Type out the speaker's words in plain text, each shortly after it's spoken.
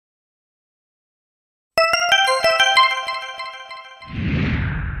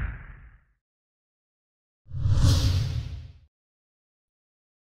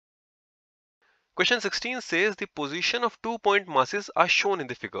Question 16 says the position of 2-point masses are shown in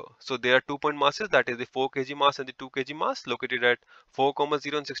the figure. So there are 2-point masses, that is the 4 kg mass and the 2 kg mass, located at 4,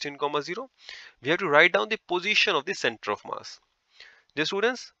 0 and 16, 0. We have to write down the position of the center of mass. Dear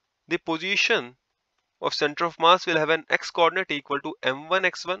students, the position of center of mass will have an x coordinate equal to m1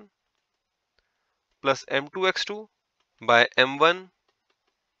 x1 plus m2 x2 by m1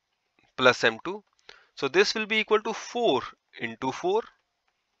 plus m2. So this will be equal to 4 into 4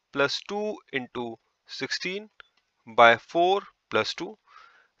 plus 2 into 16 by 4 plus 2.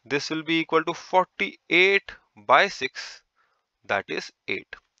 This will be equal to 48 by 6, that is 8.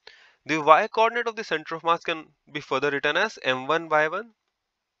 The y coordinate of the center of mass can be further written as m1 y1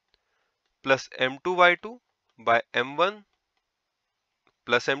 plus m2 y2 by m1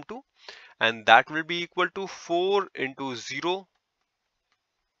 plus m2, and that will be equal to 4 into 0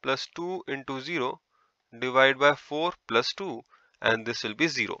 plus 2 into 0 divided by 4 plus 2, and this will be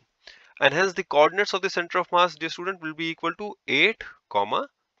 0. And hence the coordinates of the center of mass, dear student, will be equal to 8,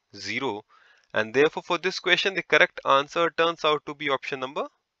 0. And therefore for this question the correct answer turns out to be option number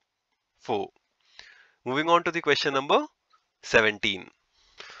 4. Moving on to the question number 17.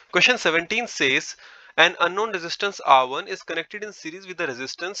 Question 17 says an unknown resistance R1 is connected in series with the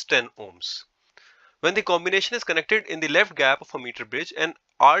resistance 10 ohms. When the combination is connected in the left gap of a meter bridge and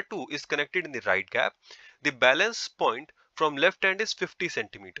R2 is connected in the right gap, the balance point from left end is 50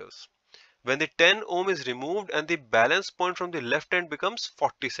 centimeters. When the 10 ohm is removed and the balance point from the left end becomes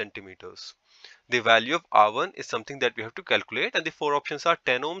 40 centimeters. The value of R1 is something that we have to calculate, and the four options are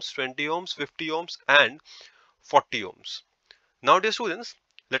 10 ohms, 20 ohms, 50 ohms and 40 ohms. Now dear students,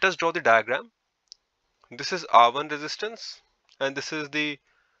 let us draw the diagram. This is R1 resistance and this is the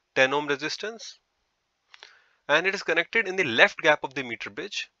 10 ohm resistance, and it is connected in the left gap of the meter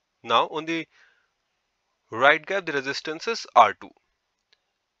bridge. Now on the right gap the resistance is R2.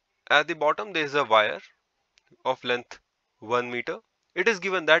 At the bottom there is a wire of length 1 meter. It is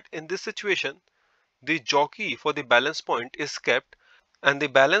given that in this situation the jockey for the balance point is kept and the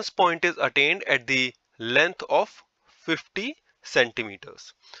balance point is attained at the length of 50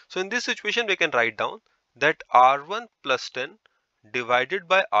 centimeters. So in this situation we can write down that R1 plus 10 divided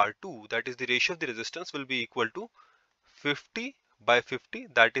by R2, that is the ratio of the resistance, will be equal to 50 by 50,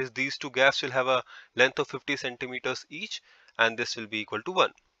 that is these two gaps will have a length of 50 centimeters each, and this will be equal to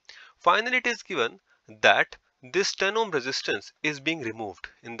 1. Finally it is given that this 10 ohm resistance is being removed.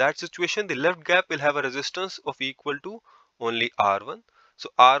 In that situation the left gap will have a resistance of equal to only R1. So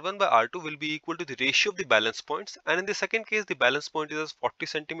R1 by R2 will be equal to the ratio of the balance points, and in the second case the balance point is as 40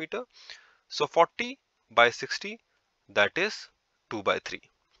 centimeter. So 40 by 60, that is 2 by 3.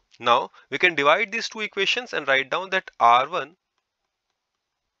 Now we can divide these two equations and write down that R1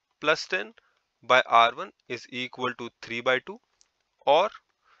 plus 10 by R1 is equal to 3 by 2, or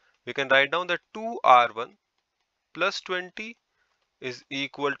we can write down that 2R1 plus 20 is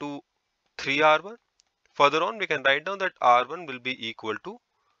equal to 3R1. Further on we can write down that R1 will be equal to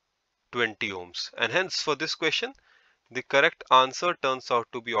 20 ohms, and hence for this question the correct answer turns out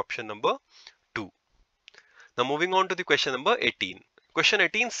to be option number 2. Now moving on to the question number 18. Question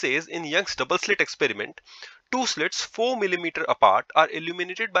 18 says in Young's double slit experiment, two slits 4 mm apart are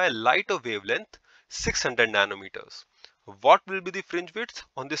illuminated by a light of wavelength 600 nanometers. What will be the fringe width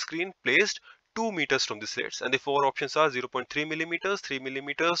on the screen placed 2 meters from the slits? And the four options are 0.3 millimeters, 3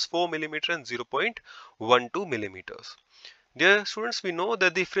 millimeters, 4 millimeters and 0.12 millimeters. Dear students, we know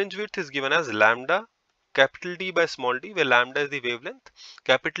that the fringe width is given as lambda capital D by small d, where lambda is the wavelength,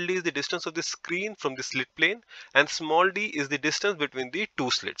 capital D is the distance of the screen from the slit plane, and small d is the distance between the two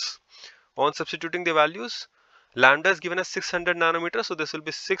slits. On substituting the values, lambda is given as 600 nanometers, so this will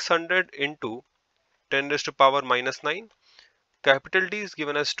be 600 into 10 raised to power minus 9. Capital D is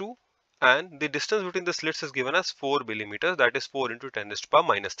given as 2, and the distance between the slits is given as 4 millimeters, that is 4 into 10 raised to power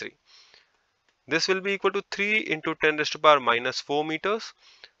minus 3. This will be equal to 3 into 10 raised to power minus 4 meters,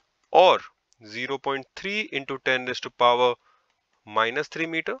 or 0.3 into 10 raised to power minus 3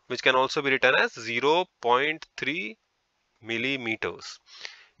 meter, which can also be written as 0.3 millimeters.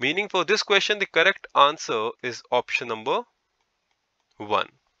 Meaning for this question the correct answer is option number 1.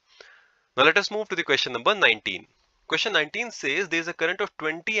 Now let us move to the question number 19. Question 19 says there is a current of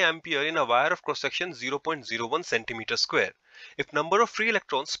 20 ampere in a wire of cross section 0.01 centimeter square. If number of free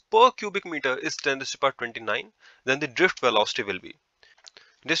electrons per cubic meter is 10 raised to power 29, then the drift velocity will be.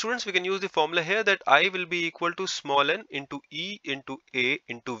 Dear students, we can use the formula here that I will be equal to small n into E into A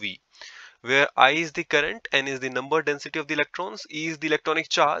into V, where I is the current, n is the number density of the electrons, E is the electronic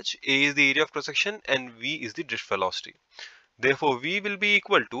charge, A is the area of cross section and V is the drift velocity. Therefore, V will be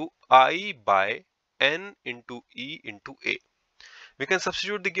equal to I by n into E into A. We can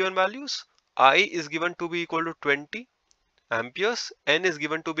substitute the given values. I is given to be equal to 20 amperes, N is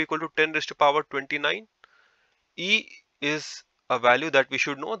given to be equal to 10 raised to power 29, E is a value that we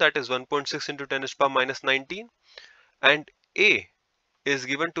should know, that is 1.6 into 10 raised to power minus 19, and A is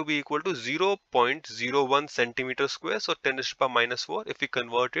given to be equal to 0.01 centimeter square, so 10 raised to power minus 4 if we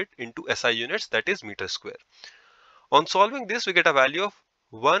convert it into SI units, that is meter square. On solving this, we get a value of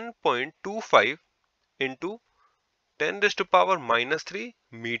 1.25 into 10 raised to power minus 3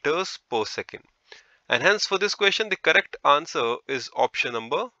 meters per second. And hence for this question, the correct answer is option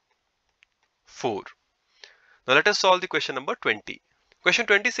number 4. Now let us solve the question number 20. Question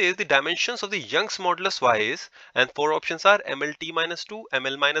 20 says the dimensions of the Young's modulus Y is, and four options are MLT minus 2,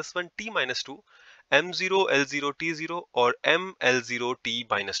 ML minus 1, T minus 2, M0, L0, T0 or ML0, T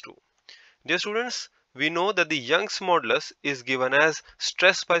minus 2. Dear students, we know that the Young's modulus is given as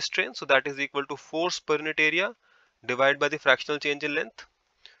stress by strain, so that is equal to force per unit area divided by the fractional change in length.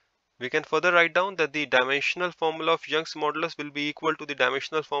 We can further write down that the dimensional formula of Young's modulus will be equal to the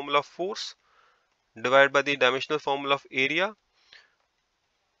dimensional formula of force divided by the dimensional formula of area.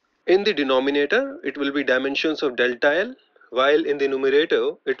 In the denominator, it will be dimensions of delta L, while in the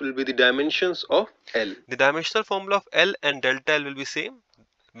numerator, it will be the dimensions of L. The dimensional formula of L and delta L will be same,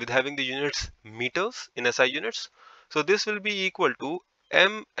 with having the units meters in SI units. So this will be equal to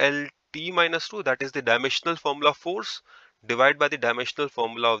MLT minus 2, that is the dimensional formula of force, divided by the dimensional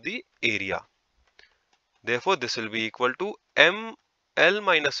formula of the area. Therefore, this will be equal to ML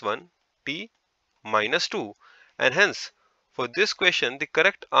minus 1 T minus 2, and hence for this question the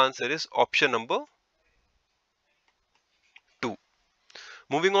correct answer is option number 2.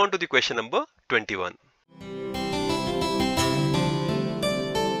 Moving on to the question number 21.